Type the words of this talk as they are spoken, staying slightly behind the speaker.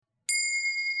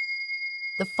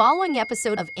The following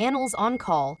episode of Annals on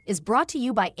Call is brought to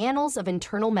you by Annals of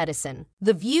Internal Medicine.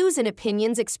 The views and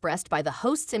opinions expressed by the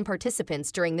hosts and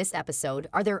participants during this episode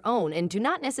are their own and do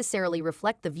not necessarily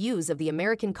reflect the views of the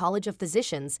American College of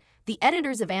Physicians, the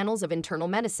editors of Annals of Internal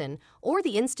Medicine, or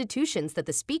the institutions that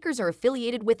the speakers are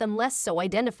affiliated with unless so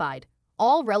identified.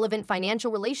 All relevant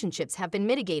financial relationships have been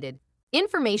mitigated.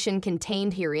 Information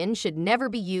contained herein should never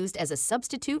be used as a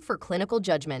substitute for clinical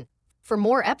judgment. For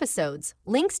more episodes,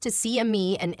 links to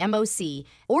CME and MOC,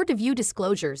 or to view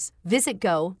disclosures, visit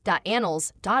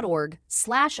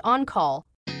go.annals.org/on-call.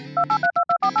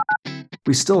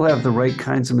 We still have the right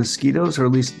kinds of mosquitoes, or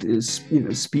at least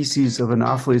species of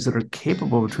anopheles that are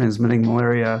capable of transmitting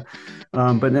malaria.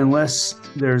 But unless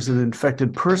there's an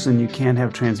infected person, you can't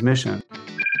have transmission.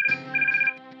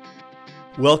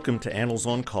 Welcome to Annals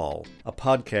on Call, a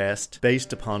podcast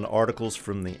based upon articles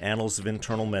from the Annals of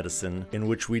Internal Medicine in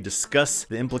which we discuss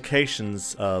the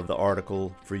implications of the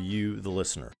article for you, the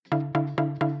listener.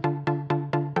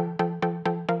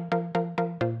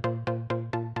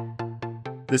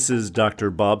 This is Dr.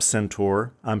 Bob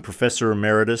Centor. I'm Professor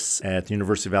Emeritus at the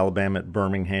University of Alabama at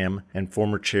Birmingham and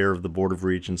former chair of the Board of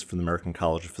Regents for the American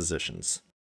College of Physicians.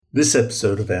 This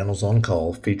episode of Annals on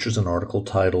Call features an article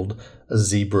titled A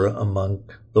Zebra Among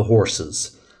the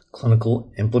Horses, Clinical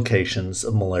Implications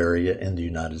of Malaria in the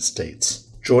United States.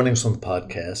 Joining us on the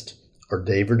podcast are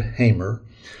David Hamer,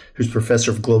 who's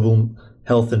Professor of Global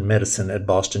Health and Medicine at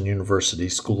Boston University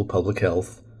School of Public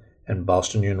Health and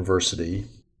Boston University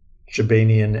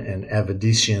Shabanian and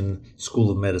Davidson School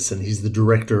of Medicine. He's the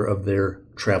director of their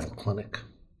travel clinic.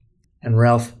 And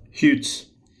Ralph Huits,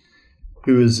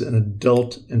 who is an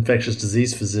adult infectious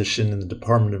disease physician in the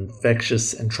Department of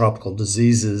Infectious and Tropical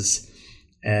Diseases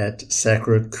at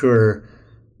Sacro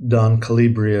Don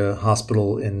Calibria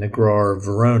Hospital in Negrar,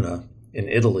 Verona, in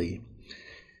Italy.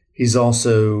 He's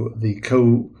also the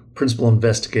co-principal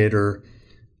investigator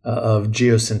of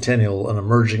Geocentennial, an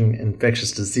emerging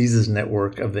infectious diseases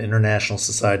network of the International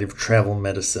Society of Travel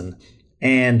Medicine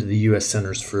and the U.S.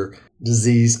 Centers for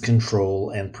Disease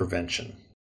Control and Prevention.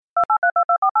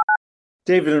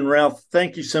 David and Ralph,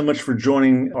 thank you so much for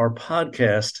joining our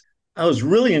podcast. I was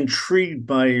really intrigued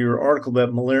by your article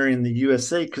about malaria in the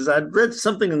USA because I'd read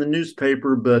something in the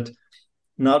newspaper, but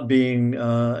not being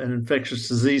an infectious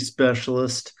disease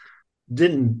specialist,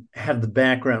 didn't have the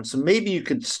background. So maybe you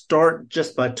could start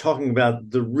just by talking about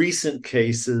the recent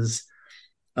cases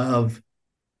of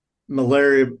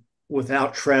malaria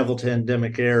without travel to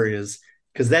endemic areas,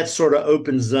 because that sort of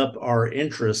opens up our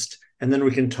interest. And then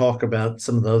we can talk about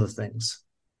some of the other things.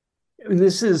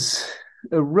 This is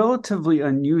a relatively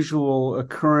unusual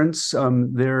occurrence.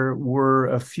 There were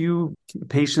a few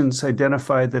patients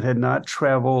identified that had not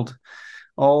traveled,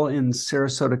 all in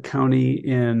Sarasota County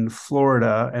in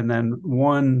Florida, and then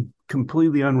one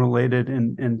completely unrelated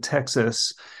in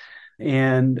Texas.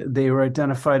 And they were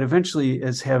identified eventually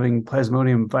as having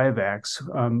Plasmodium vivax,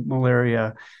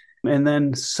 malaria. And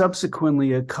then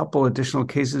subsequently, a couple additional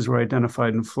cases were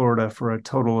identified in Florida for a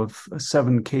total of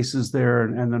 7 cases there,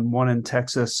 and then 1 in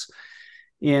Texas.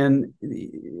 And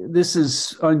this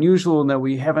is unusual in that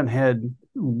we haven't had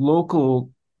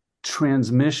local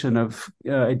transmission of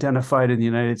identified in the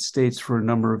United States for a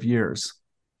number of years.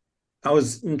 I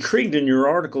was intrigued in your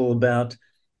article about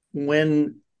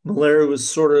when malaria was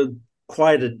sort of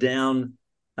quieted down.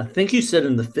 I think you said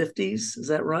in the 50s. Is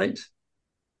that right?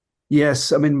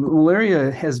 Yes, I mean,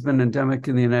 malaria has been endemic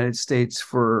in the United States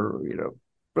for,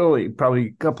 really probably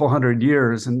a couple hundred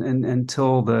years and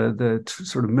until the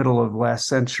sort of middle of last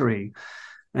century.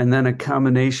 And then a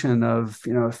combination of,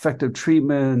 effective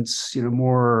treatments,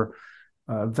 more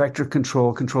vector control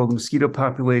of the mosquito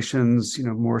populations,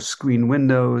 more screen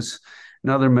windows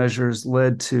and other measures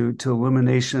led to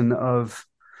elimination of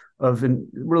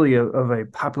a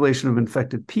population of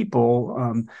infected people.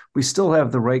 We still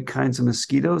have the right kinds of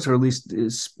mosquitoes, or at least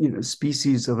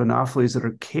species of anopheles that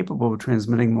are capable of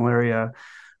transmitting malaria.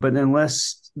 But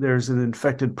unless there's an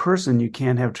infected person, you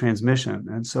can't have transmission.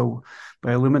 And so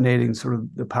by eliminating sort of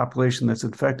the population that's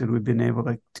infected, we've been able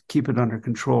to keep it under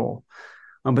control.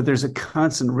 But there's a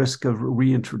constant risk of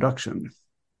reintroduction.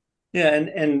 Yeah,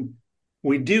 and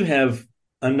we do have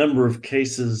a number of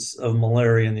cases of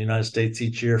malaria in the United States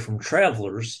each year from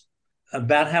travelers.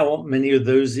 About how many of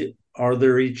those are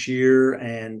there each year,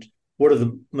 and what are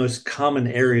the most common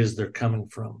areas they're coming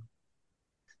from?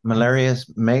 Malaria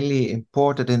is mainly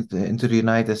imported into the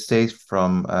United States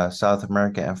from South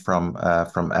America and from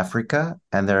Africa.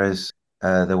 And there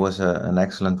was an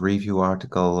excellent review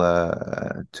article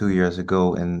 2 years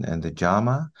ago in the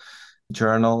JAMA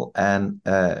journal, and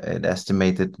it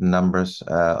estimated numbers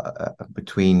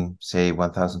between, say,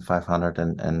 1,500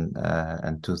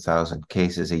 and 2,000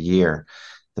 cases a year.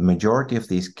 The majority of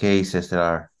these cases that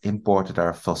are imported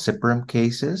are falciparum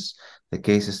cases. The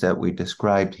cases that we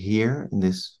described here in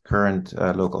this current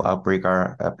local outbreak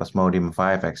are Plasmodium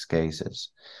vivax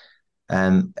cases.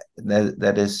 And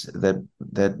that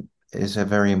is a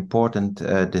very important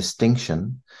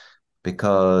distinction,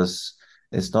 because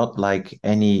it's not like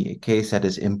any case that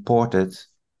is imported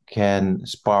can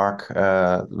spark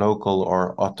local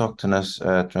or autochthonous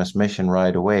transmission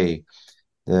right away.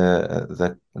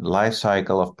 The life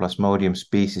cycle of Plasmodium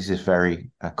species is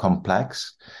very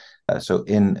complex. So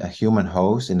in a human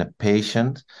host, in a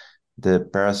patient, the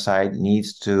parasite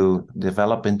needs to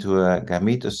develop into a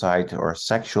gametocyte or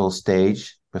sexual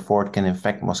stage before it can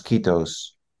infect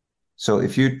mosquitoes. So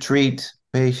if you treat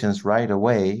patients right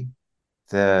away,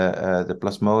 the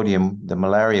Plasmodium, the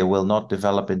malaria, will not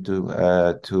develop into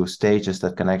to stages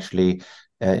that can actually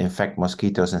infect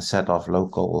mosquitoes and set off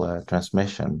local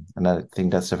transmission. And I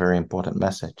think that's a very important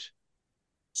message.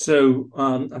 So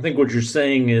I think what you're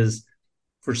saying is,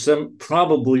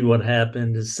 probably what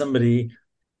happened is somebody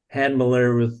had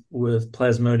malaria with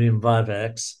Plasmodium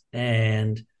vivax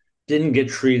and didn't get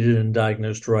treated and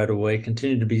diagnosed right away,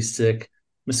 continued to be sick.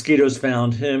 Mosquitoes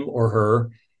found him or her,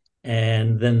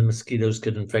 and then mosquitoes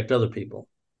could infect other people.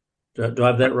 Do I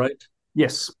have that right?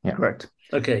 Yes, yeah. Correct.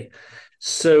 Okay.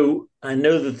 So I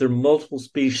know that there are multiple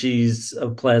species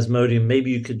of Plasmodium.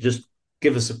 Maybe you could just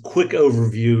give us a quick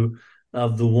overview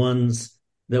of the ones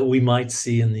that we might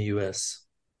see in the U.S.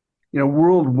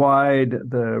 Worldwide,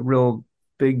 the real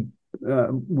big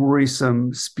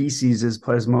worrisome species is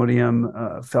Plasmodium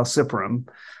falciparum,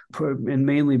 and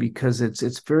mainly because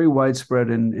it's very widespread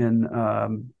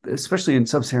in especially in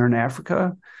sub-Saharan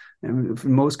Africa. And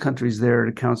in most countries there, it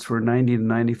accounts for 90 to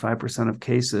 95% of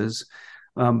cases.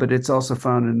 But it's also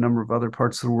found in a number of other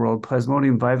parts of the world.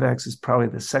 Plasmodium vivax is probably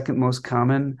the second most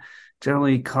common.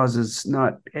 Generally causes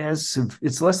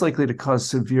it's less likely to cause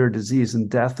severe disease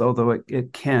and death, although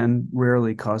it can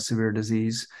rarely cause severe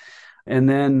disease. And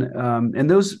then, and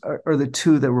those are the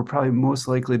two that we're probably most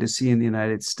likely to see in the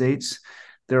United States.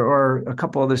 There are a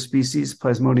couple other species.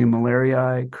 Plasmodium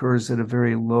malariae occurs at a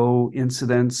very low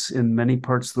incidence in many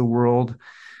parts of the world.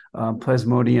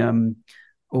 Plasmodium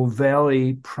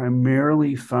ovale,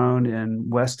 primarily found in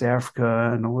West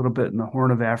Africa and a little bit in the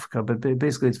Horn of Africa, but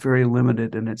basically it's very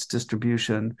limited in its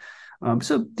distribution.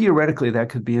 So theoretically, that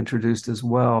could be introduced as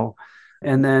well.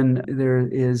 And then there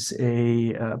is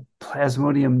a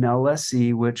Plasmodium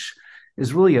nalesi, which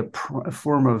is really a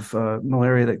form of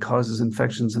malaria that causes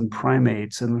infections in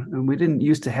primates. And we didn't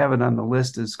used to have it on the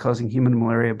list as causing human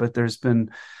malaria, but there's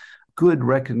been good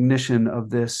recognition of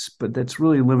this, but that's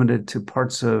really limited to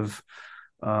parts of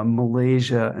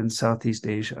Malaysia and Southeast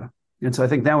Asia. And so I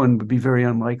think that one would be very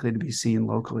unlikely to be seen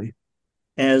locally.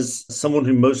 As someone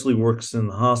who mostly works in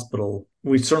the hospital,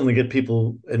 we certainly get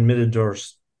people admitted to our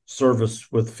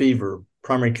service with fever.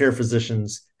 Primary care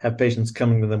physicians have patients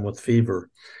coming to them with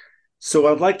fever. So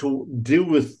what I'd like to do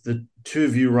with the two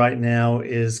of you right now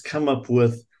is come up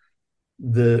with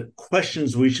the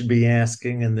questions we should be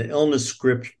asking and the illness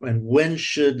script, and when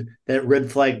should that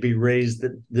red flag be raised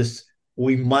that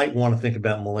we might want to think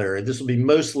about malaria. This will be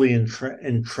mostly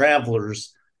in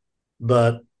travelers,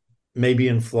 but maybe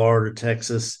in Florida,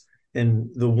 Texas, in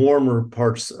the warmer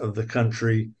parts of the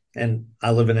country. And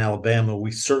I live in Alabama.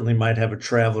 We certainly might have a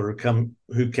traveler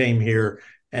who came here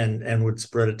and would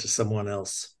spread it to someone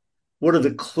else. What are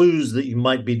the clues that you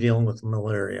might be dealing with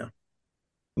malaria?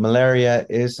 Malaria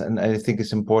is, and I think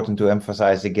it's important to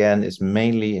emphasize again, is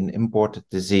mainly an imported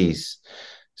disease.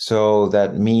 So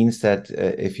that means that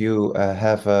if you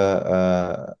have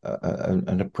an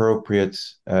appropriate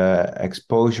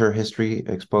exposure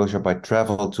by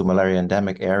travel to malaria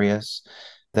endemic areas,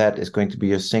 that is going to be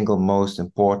your single most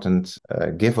important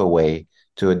giveaway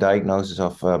to a diagnosis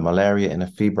of malaria in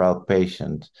a febrile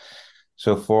patient.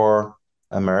 So for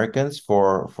Americans,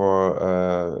 for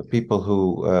people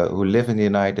who live in the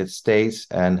United States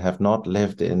and have not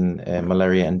lived in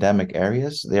malaria endemic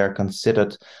areas, they are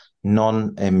considered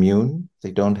non-immune.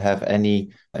 They don't have any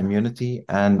immunity,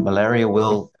 and malaria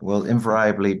will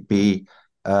invariably be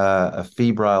a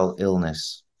febrile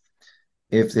illness.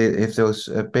 If those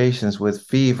patients with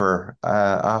fever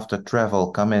after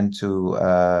travel come into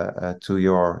to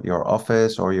your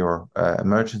office or your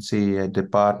emergency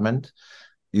department,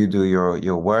 you do your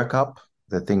workup.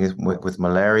 The thing is with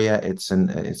malaria,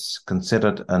 it's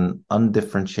considered an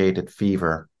undifferentiated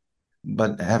fever.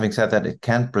 But having said that, it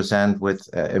can present with,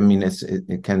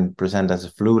 it can present as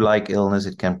a flu-like illness.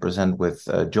 It can present with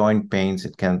joint pains.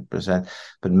 It can present,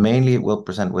 but mainly it will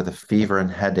present with a fever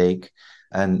and headache,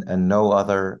 and no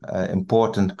other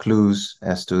important clues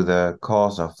as to the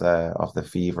cause of the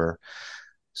fever.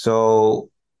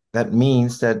 So that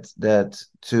means that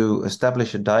to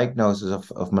establish a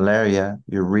diagnosis of malaria,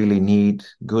 you really need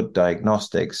good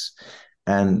diagnostics.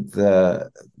 And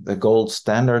the gold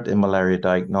standard in malaria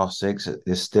diagnostics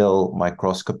is still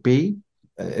microscopy.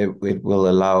 It will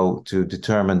allow to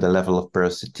determine the level of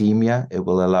parasitemia. It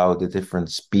will allow the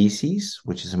different species,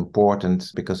 which is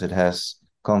important because it has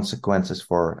consequences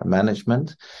for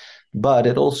management. But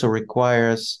it also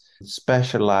requires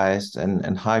specialized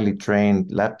and highly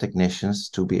trained lab technicians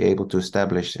to be able to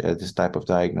establish this type of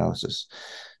diagnosis.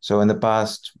 So in the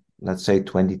past, let's say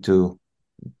 20 to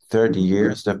 30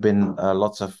 years, there have been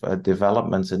lots of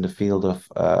developments in the field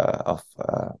of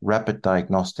rapid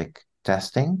diagnostic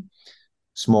testing.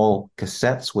 Small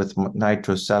cassettes with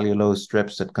nitrocellulose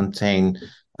strips that contain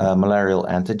malarial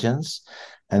antigens,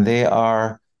 and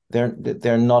they're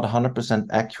not 100%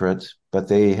 accurate, but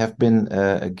they have been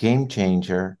a game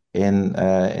changer in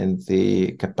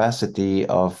the capacity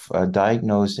of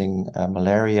diagnosing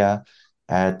malaria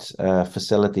at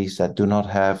facilities that do not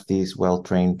have these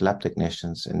well-trained lab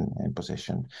technicians in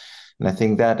position. And I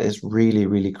think that is really,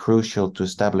 really crucial to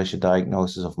establish a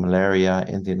diagnosis of malaria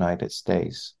in the United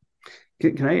States.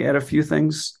 Can I add a few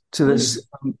things to this?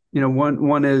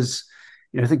 One is,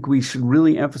 I think we should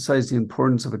really emphasize the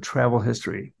importance of a travel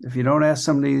history. If you don't ask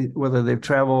somebody whether they've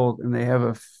traveled and they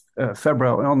have a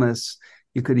febrile illness,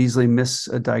 you could easily miss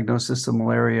a diagnosis of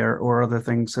malaria or other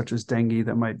things such as dengue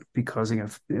that might be causing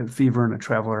a fever in a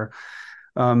traveler.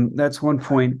 That's one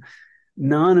point.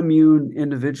 Non-immune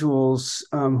individuals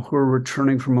who are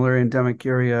returning from malaria endemic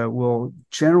area will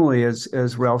generally,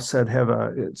 as Ralph said, have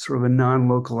a sort of a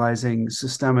non-localizing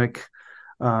systemic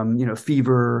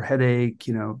fever, headache,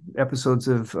 episodes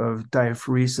of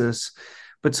diaphoresis.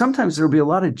 But sometimes there'll be a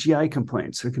lot of GI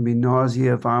complaints. There can be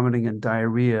nausea, vomiting, and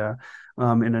diarrhea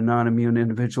in a non-immune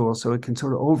individual. So it can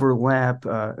sort of overlap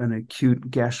an acute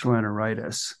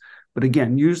gastroenteritis. But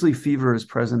again, usually fever is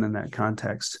present in that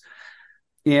context.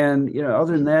 And,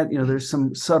 other than that, there's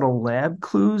some subtle lab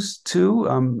clues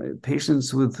too.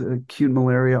 Patients with acute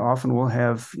malaria often will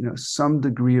have, some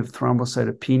degree of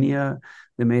thrombocytopenia.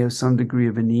 They may have some degree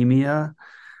of anemia,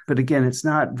 but again, it's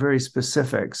not very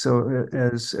specific. So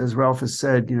as Ralph has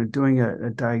said, doing a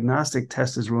diagnostic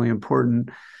test is really important.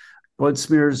 Blood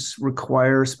smears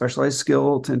require specialized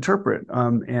skill to interpret.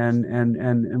 And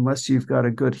unless you've got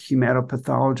a good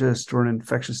hematopathologist or an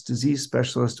infectious disease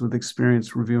specialist with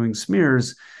experience reviewing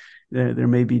smears, there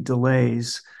may be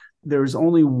delays. There's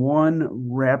only one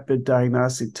rapid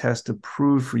diagnostic test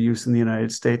approved for use in the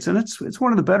United States, and it's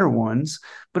one of the better ones,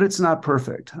 but it's not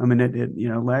perfect. I mean, it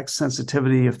lacks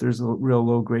sensitivity if there's a real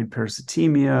low-grade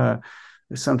parasitemia.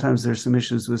 Sometimes there's some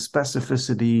issues with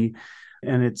specificity,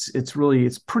 and it's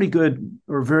pretty good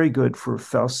or very good for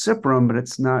falciparum, but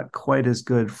it's not quite as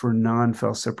good for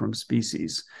non-falciparum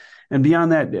species. And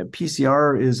beyond that,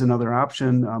 PCR is another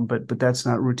option, but that's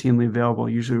not routinely available.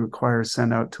 It usually requires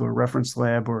send out to a reference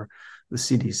lab or the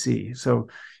CDC. So,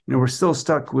 we're still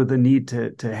stuck with the need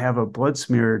to have a blood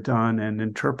smear done and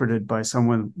interpreted by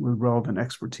someone with relevant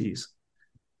expertise.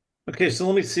 Okay, so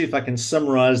let me see if I can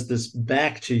summarize this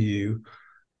back to you,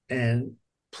 and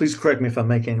please correct me if I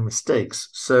make any mistakes.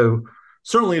 So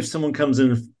certainly if someone comes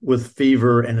in with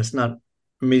fever and it's not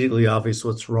immediately obvious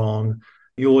what's wrong,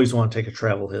 you always want to take a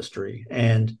travel history.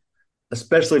 And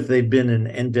especially if they've been in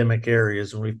endemic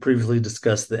areas, and we've previously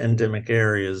discussed the endemic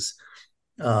areas,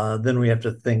 then we have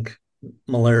to think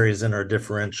malaria is in our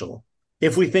differential.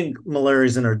 If we think malaria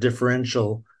is in our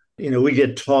differential, we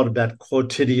get taught about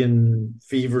quotidian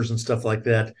fevers and stuff like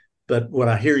that. But what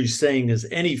I hear you saying is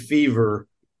any fever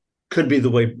could be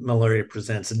the way malaria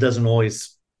presents. It doesn't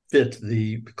always fit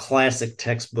the classic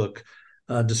textbook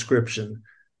description.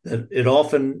 That it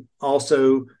often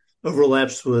also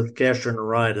overlaps with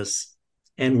gastroenteritis.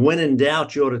 And when in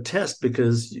doubt, you ought to test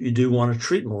because you do want to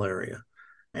treat malaria.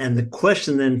 And the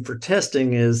question then for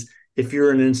testing is, if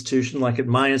you're in an institution, like at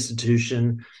my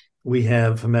institution, we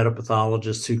have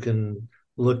hematopathologists who can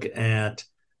look at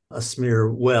a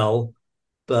smear well,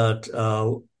 but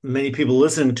many people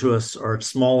listening to us are at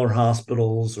smaller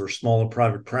hospitals or smaller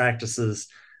private practices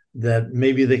that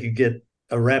maybe they could get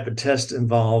a rapid test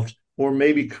involved, or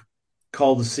maybe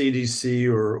call the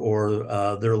CDC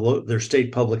or their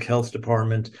state public health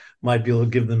department might be able to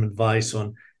give them advice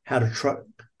on how to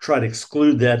try to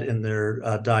exclude that in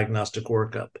their diagnostic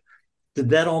workup. Did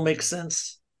that all make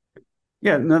sense?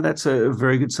 Yeah, no, that's a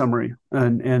very good summary.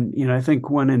 And I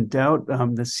think when in doubt,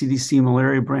 the CDC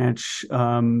malaria branch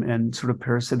and sort of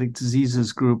parasitic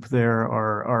diseases group there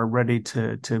are ready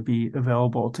to be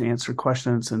available to answer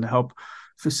questions and to help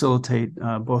facilitate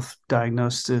both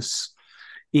diagnosis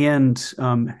and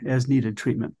as needed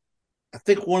treatment. I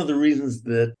think one of the reasons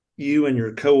that you and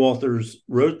your co-authors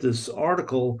wrote this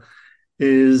article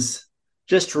is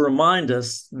just to remind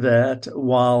us that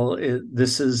while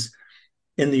this is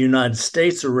in the United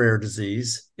States a rare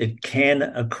disease, it can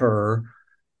occur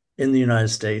in the United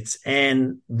States,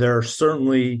 and there's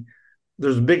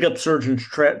a big upsurge in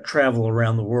travel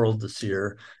around the world this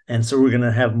year, and so we're going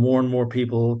to have more and more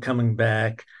people coming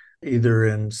back, either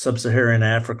in sub-Saharan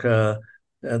Africa,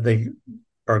 they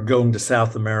are going to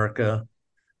South America.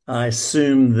 I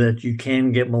assume that you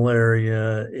can get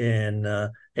malaria in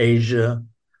Asia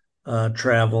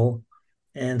travel.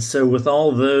 And so, with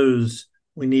all those,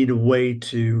 we need a way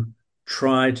to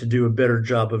try to do a better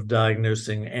job of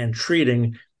diagnosing and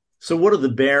treating. So, what are the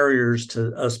barriers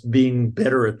to us being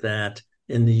better at that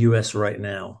in the US right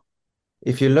now?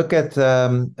 If you look at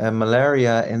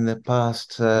malaria in the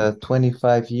past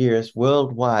 25 years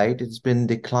worldwide, it's been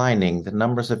declining. The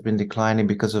numbers have been declining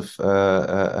because of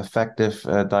effective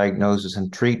diagnosis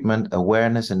and treatment,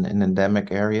 awareness in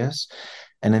endemic areas.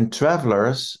 And in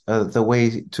travelers, the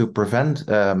way to prevent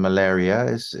malaria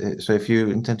is so if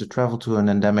you intend to travel to an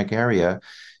endemic area,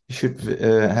 you should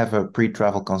have a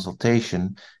pre-travel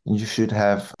consultation and you should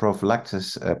have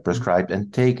prophylaxis prescribed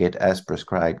and take it as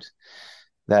prescribed.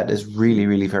 That is really,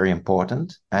 really very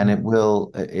important, and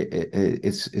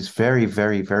it's very,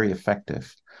 very, very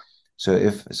effective. So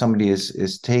if somebody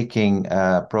is taking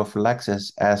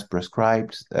prophylaxis as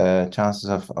prescribed, chances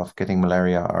of getting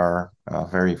malaria are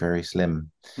very, very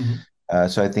slim. Mm-hmm.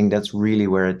 So I think that's really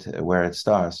where it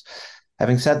starts.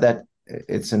 Having said that,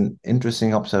 it's an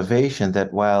interesting observation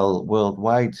that while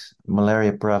worldwide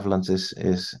malaria prevalence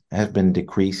has been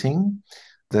decreasing,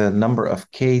 the number of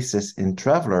cases in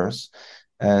travelers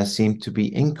seem to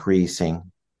be increasing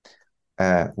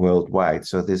worldwide.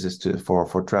 So this is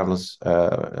for travelers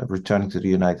returning to the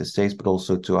United States, but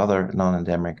also to other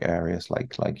non-endemic areas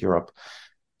like Europe.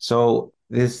 So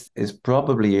this is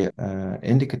probably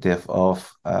indicative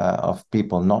of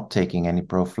people not taking any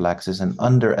prophylaxis and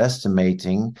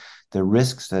underestimating the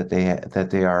risks that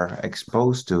they are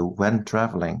exposed to when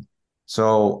traveling.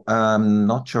 So I'm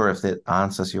not sure if that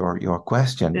answers your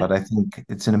question, but I think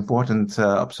it's an important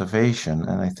observation,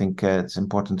 and I think it's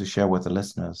important to share with the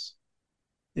listeners.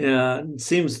 Yeah, it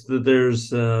seems that there's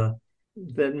that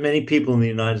many people in the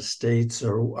United States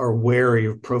are wary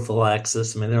of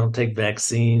prophylaxis. I mean, they don't take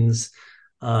vaccines,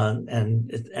 and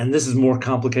this is more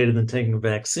complicated than taking a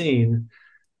vaccine,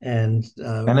 and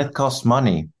it costs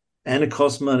money. And it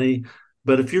costs money.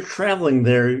 But if you're traveling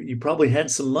there, you probably had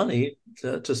some money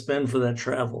to spend for that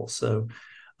travel. So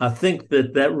I think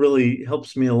that really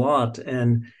helps me a lot.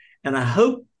 And I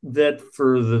hope that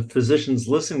for the physicians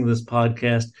listening to this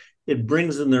podcast, it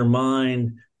brings in their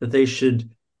mind that they should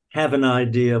have an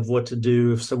idea of what to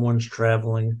do if someone's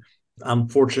traveling. I'm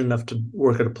fortunate enough to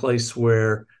work at a place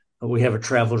where we have a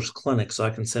traveler's clinic, so I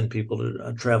can send people to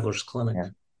a traveler's clinic.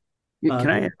 Yeah.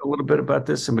 Can I add a little bit about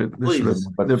this? I mean, Please.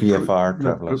 The VFR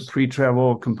travelers, the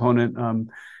pre-travel component.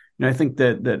 I think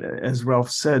that as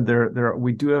Ralph said,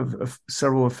 we do have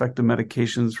several effective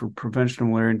medications for prevention of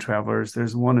malaria in travelers.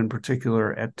 There's one in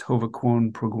particular,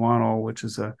 atovaquone proguanil, which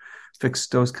is a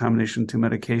fixed dose combination of two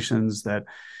medications that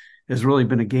has really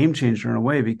been a game changer in a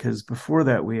way, because before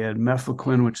that we had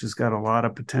mefloquine, which has got a lot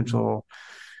of potential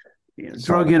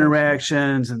drug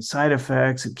interactions and side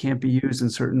effects. It can't be used in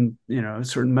certain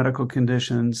medical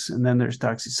conditions. And then there's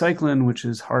doxycycline, which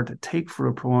is hard to take for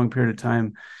a prolonged period of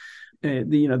time.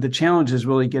 The challenge is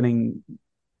really getting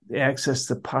access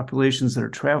to populations that are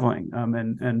traveling.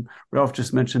 And Ralph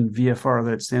just mentioned VFR,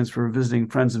 that stands for visiting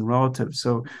friends and relatives.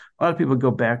 So a lot of people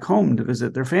go back home to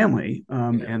visit their family,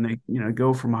 and they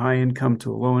go from a high income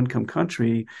to a low income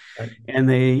country, right. And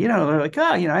they're like,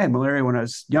 I had malaria when I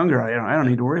was younger. I don't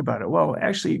need to worry about it. Well,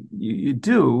 actually, you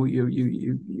do.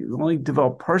 You only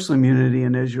develop partial immunity,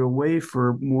 and as you're away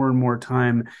for more and more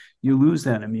time, you lose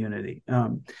that immunity.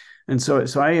 And so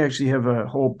I actually have a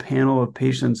whole panel of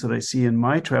patients that I see in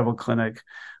my travel clinic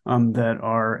that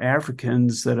are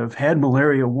Africans that have had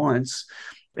malaria once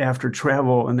after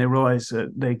travel, and they realize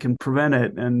that they can prevent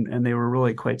it, and they were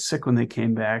really quite sick when they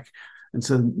came back. And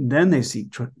so then they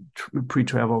seek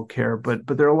pre-travel care. But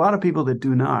there are a lot of people that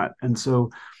do not. And so,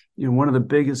 one of the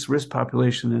biggest risk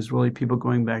population is really people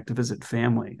going back to visit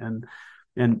family.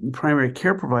 And primary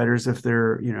care providers, if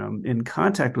they're in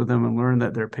contact with them and learn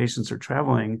that their patients are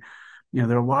traveling, There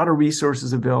are a lot of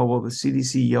resources available. The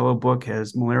CDC Yellow Book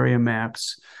has malaria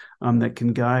maps that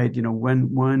can guide,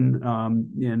 when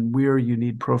and where you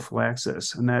need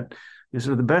prophylaxis. And that is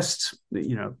sort of the best,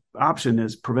 option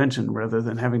is prevention rather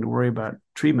than having to worry about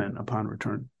treatment upon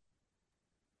return.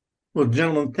 Well,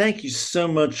 gentlemen, thank you so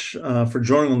much for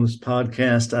joining on this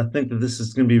podcast. I think that this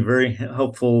is going to be very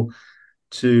helpful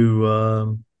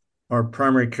to our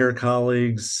primary care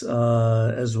colleagues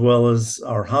as well as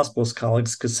our hospice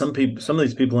colleagues, because some of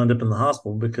these people end up in the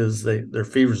hospital because their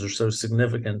fevers are so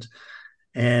significant.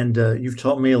 And you've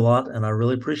taught me a lot, and I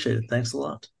really appreciate it. Thanks a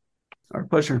lot. Our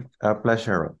pleasure. Our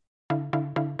pleasure.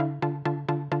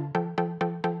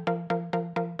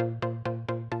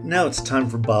 Now it's time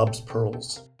for Bob's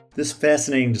Pearls. This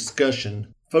fascinating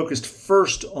discussion focused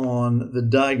first on the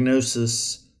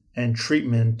diagnosis and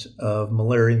treatment of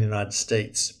malaria in the United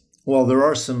States. While there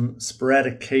are some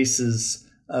sporadic cases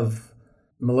of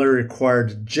malaria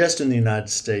acquired just in the United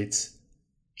States,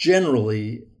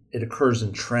 generally it occurs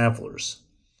in travelers.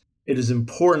 It is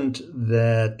important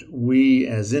that we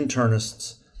as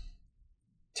internists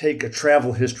take a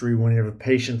travel history when you have a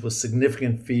patient with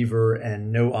significant fever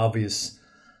and no obvious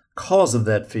cause of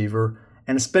that fever,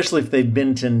 and especially if they've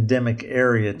been to an endemic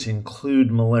area, to include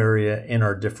malaria in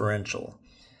our differential.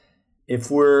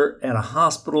 If we're at a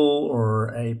hospital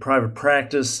or a private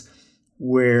practice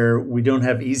where we don't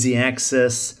have easy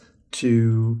access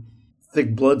to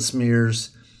thick blood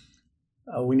smears,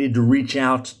 we need to reach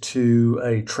out to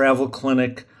a travel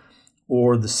clinic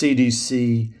or the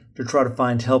CDC to try to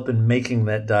find help in making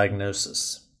that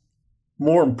diagnosis.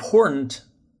 More important,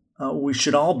 we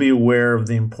should all be aware of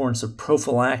the importance of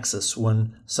prophylaxis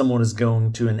when someone is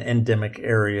going to an endemic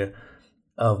area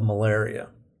of malaria.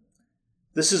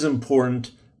 This is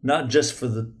important not just for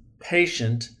the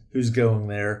patient who's going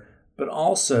there, but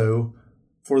also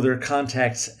for their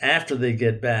contacts after they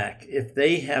get back. If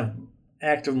they have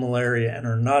active malaria and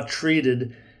are not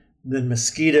treated, then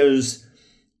mosquitoes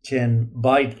can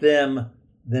bite them,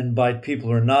 then bite people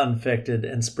who are not infected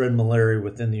and spread malaria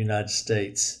within the United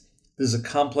States. This is a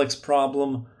complex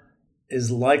problem,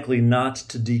 is likely not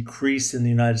to decrease in the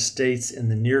United States in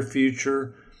the near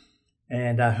future.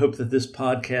 And I hope that this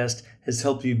podcast has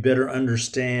helped you better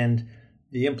understand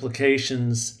the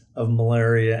implications of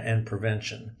malaria and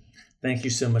prevention. Thank you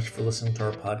so much for listening to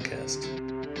our podcast.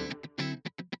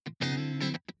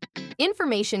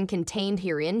 Information contained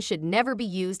herein should never be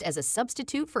used as a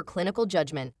substitute for clinical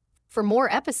judgment. For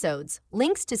more episodes,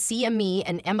 links to CME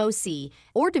and MOC,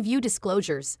 or to view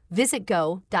disclosures, visit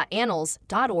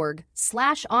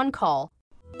go.annals.org/on-call